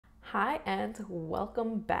Hi and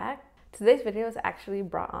welcome back. Today's video is actually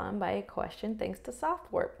brought on by a question thanks to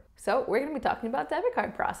Softwarp. So we're going to be talking about debit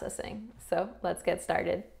card processing. So let's get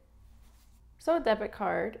started. So a debit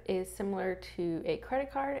card is similar to a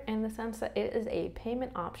credit card in the sense that it is a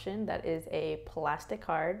payment option that is a plastic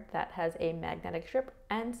card that has a magnetic strip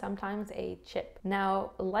and sometimes a chip.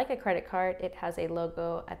 Now, like a credit card, it has a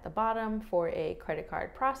logo at the bottom for a credit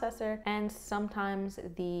card processor, and sometimes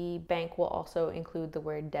the bank will also include the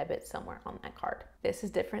word debit somewhere on that card. This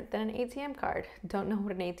is different than an ATM card. Don't know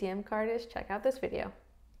what an ATM card is? Check out this video.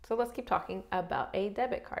 So let's keep talking about a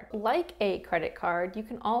debit card. Like a credit card, you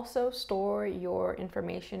can also store your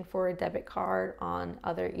information for a debit card on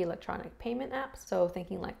other electronic payment apps. So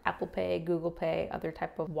thinking like Apple Pay, Google Pay, other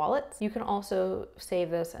type of wallets. You can also save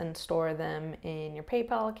this and store them in your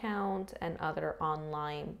PayPal account and other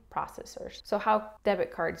online processors. So how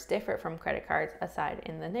debit cards differ from credit cards, aside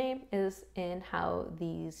in the name, is in how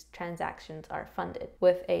these transactions are funded.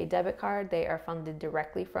 With a debit card, they are funded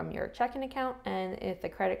directly from your checking account, and if the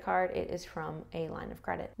credit card, it is from a line of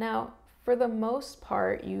credit. Now, for the most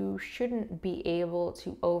part, you shouldn't be able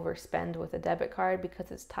to overspend with a debit card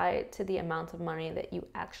because it's tied to the amount of money that you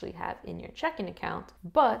actually have in your checking account.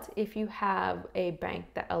 But if you have a bank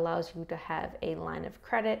that allows you to have a line of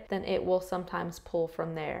credit, then it will sometimes pull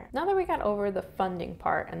from there. Now that we got over the funding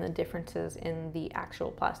part and the differences in the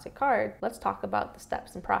actual plastic card, let's talk about the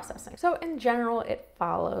steps in processing. So in general, it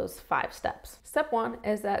follows 5 steps. Step 1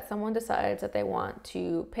 is that someone decides that they want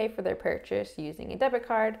to pay for their purchase using a debit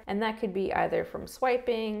card, and that could be either from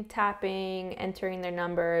swiping, tapping, entering their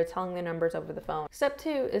number, telling their numbers over the phone. Step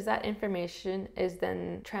 2 is that information is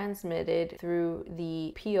then transmitted through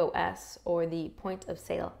the POS, or the point of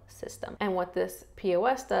sale system. And what this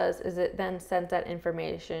POS does is it then sends that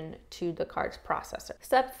information to the card's processor.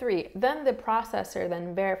 Step 3, then the processor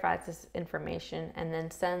then verifies this information and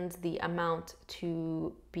then sends the amount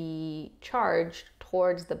to be charged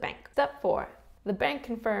towards the bank. Step 4, the bank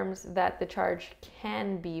confirms that the charge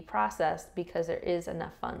can be processed because there is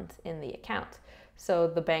enough funds in the account. So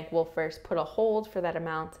the bank will first put a hold for that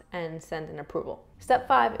amount and send an approval. Step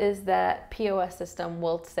 5 is that POS system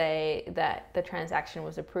will say that the transaction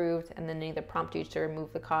was approved and then either prompt you to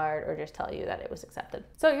remove the card or just tell you that it was accepted.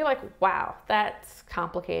 So you're like, wow, that's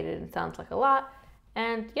complicated and sounds like a lot.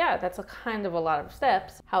 And yeah, that's kind of a lot of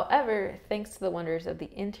steps. However, thanks to the wonders of the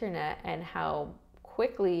internet and how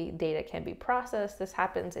quickly data can be processed, this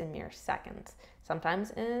happens in mere seconds,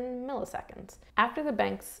 sometimes in milliseconds. After the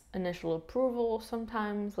bank's initial approval,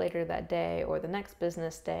 sometimes later that day or the next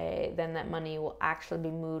business day, then that money will actually be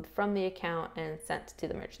moved from the account and sent to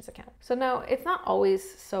the merchant's account. So now it's not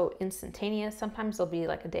always so instantaneous. Sometimes there'll be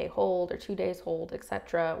like a day hold or 2 days hold,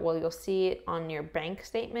 etc. Well, you'll see it on your bank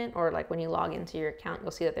statement, or like when you log into your account,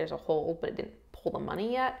 you'll see that there's a hold, but it didn't pull the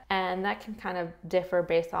money yet. And that can kind of differ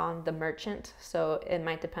based on the merchant. So it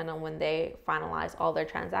might depend on when they finalize all their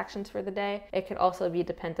transactions for the day. It could also be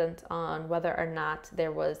dependent on whether or not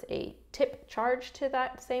there was a tip charge to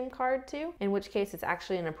that same card too, in which case it's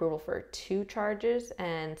actually an approval for 2 charges,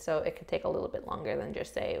 and so it could take a little bit longer than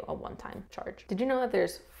just say a one-time charge. Did you know that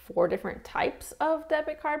there's 4 different types of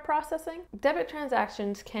debit card processing? Debit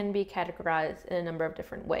transactions can be categorized in a number of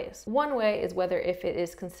different ways. One way is whether if it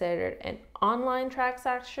is considered an online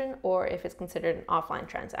transaction or if it's considered an offline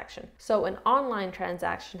transaction. So an online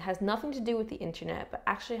transaction has nothing to do with the internet, but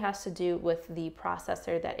actually has to do with the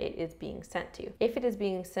processor that it is being sent to. If it is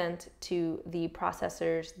being sent to the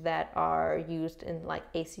processors that are used in like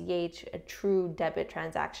ACH, a true debit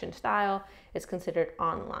transaction style, is considered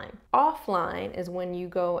online. Offline is when you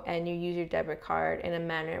go and you use your debit card in a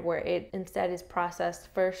manner where it instead is processed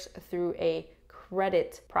first through a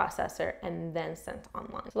credit processor and then sent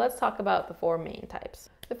online. So let's talk about the 4 main types.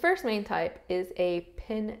 The first main type is a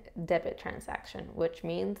PIN debit transaction, which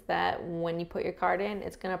means that when you put your card in,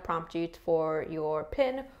 it's going to prompt you for your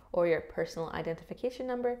PIN or your personal identification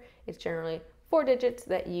number. It's generally 4 digits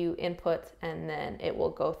that you input, and then it will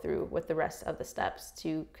go through with the rest of the steps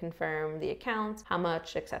to confirm the account, how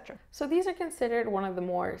much, etc. So these are considered one of the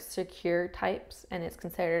more secure types, and it's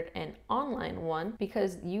considered an online one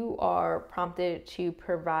because you are prompted to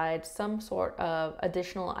provide some sort of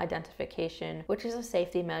additional identification, which is a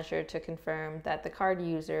safety measure to confirm that the card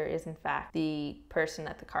user is in fact the person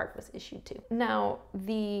that the card was issued to. Now,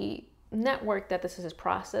 the network that this is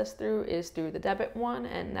processed through is through the debit one,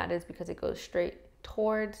 and that is because it goes straight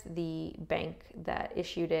towards the bank that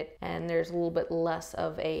issued it, and there's a little bit less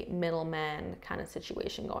of a middleman kind of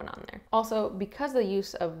situation going on there. Also, because of the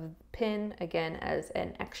use of PIN, again, as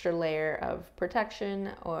an extra layer of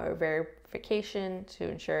protection or verification to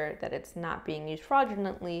ensure that it's not being used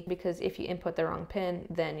fraudulently, because if you input the wrong PIN,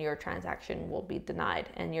 then your transaction will be denied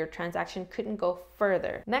and your transaction couldn't go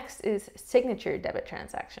further. Next is signature debit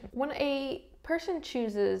transaction. When a person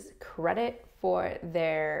chooses credit for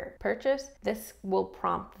their purchase, this will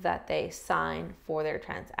prompt that they sign for their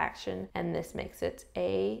transaction, and this makes it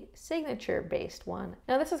a signature-based one.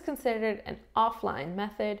 Now, this is considered an offline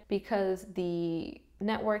method because the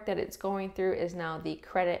network that it's going through is now the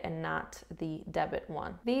credit and not the debit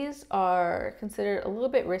one. These are considered a little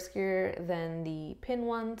bit riskier than the PIN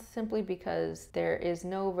ones, simply because there is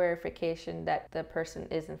no verification that the person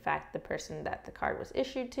is in fact the person that the card was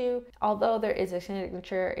issued to. Although there is a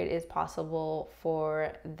signature, it is possible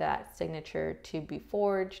for that signature to be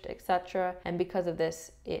forged, etc. And because of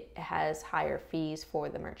this, it has higher fees for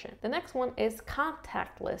the merchant. The next one is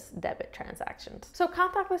contactless debit transactions. So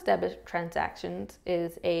contactless debit transactions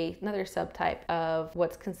is another subtype of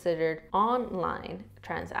what's considered online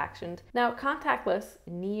transactions. Now, contactless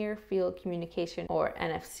near field communication, or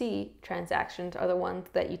NFC transactions, are the ones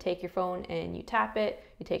that you take your phone and you tap it,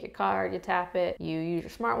 you take your card, you tap it, you use your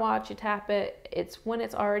smartwatch, you tap it. It's when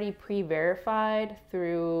it's already pre-verified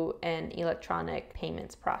through an electronic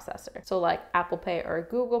payments processor. So like Apple Pay or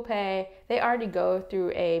Google Pay, they already go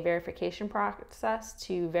through a verification process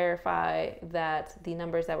to verify that the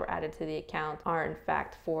numbers that were added to the account are in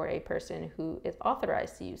fact for a person who is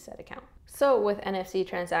authorized to use said account. So with NFC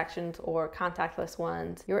transactions or contactless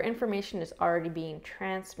ones, your information is already being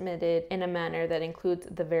transmitted in a manner that includes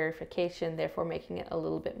the verification, therefore making it a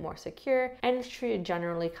little bit more secure, and it's treated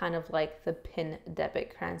generally kind of like the PIN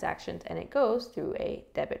debit transactions, and it goes through a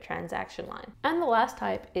debit transaction line. And the last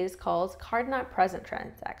type is called card not present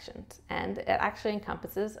transactions, and it actually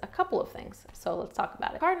encompasses a couple of things. So let's talk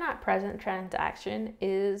about it. Card not present transaction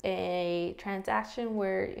is a transaction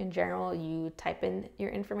where in general you type in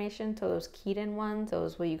your information. So those keyed in ones,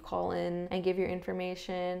 those where you call in and give your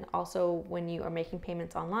information. Also, when you are making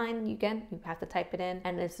payments online, you have to type it in.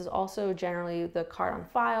 And this is also generally the card on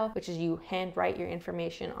file, which is you handwrite your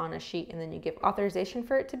information on a sheet and then you give authorization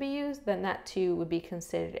for it to be used. Then that too would be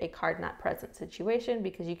considered a card not present situation,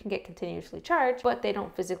 because you can get continuously charged, but they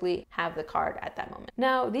don't physically have the card at that moment.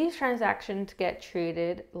 Now, these transactions get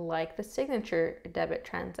treated like the signature debit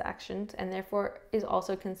transactions, and therefore is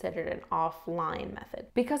also considered an offline method.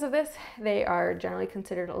 Because of this, they are generally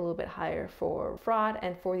considered a little bit higher for fraud,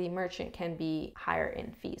 and for the merchant can be higher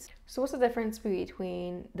in fees. So what's the difference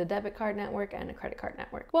between the debit card network and a credit card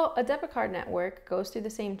network? Well, a debit card network goes through the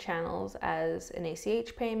same channels as an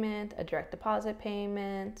ACH payment, a direct deposit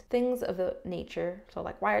payment, things of the nature. So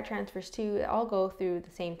like wire transfers too, they all go through the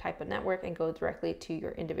same type of network and go directly to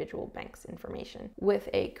your individual bank's information. With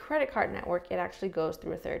a credit card network, it actually goes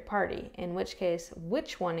through a third party, in which case,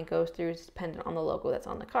 which one it goes through is dependent on the logo that's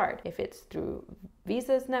on the card. If it's through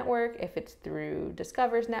Visa's network, if it's through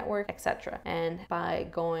Discover's network, etc. And by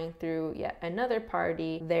going through yet another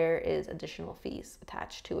party, there is additional fees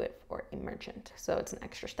attached to it for a merchant. So it's an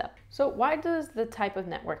extra step. So why does the type of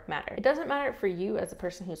network matter? It doesn't matter for you as a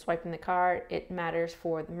person who's swiping the card. It matters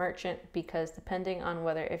for the merchant, because depending on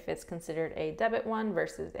whether if it's considered a debit one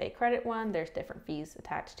versus a credit one, there's different fees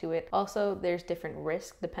attached to it. Also, there's different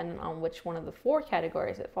risk depending on which one of the 4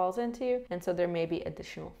 categories it falls into. And so there may be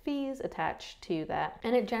additional fees attached to that.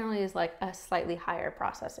 And it generally is like a slightly higher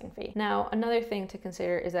processing fee. Now, another thing to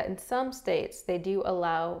consider is that in some states, they do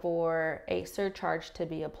allow for a surcharge to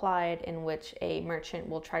be applied, in which a merchant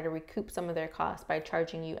will try to recoup some of their costs by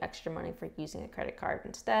charging you extra money for using a credit card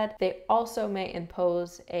instead. They also may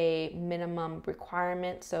impose a minimum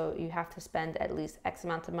requirement, so you have to spend at least X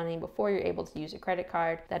amount of money before you're able to use a credit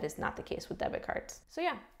card. That is not the case with debit cards. So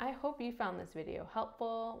yeah, I hope you found this video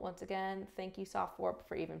helpful. Once again, thank you SoftWarp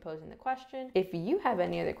for even posing the question. If you have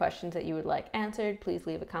any other questions that you would like answered, please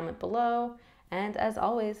leave a comment below. And as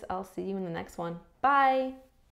always, I'll see you in the next one. Bye!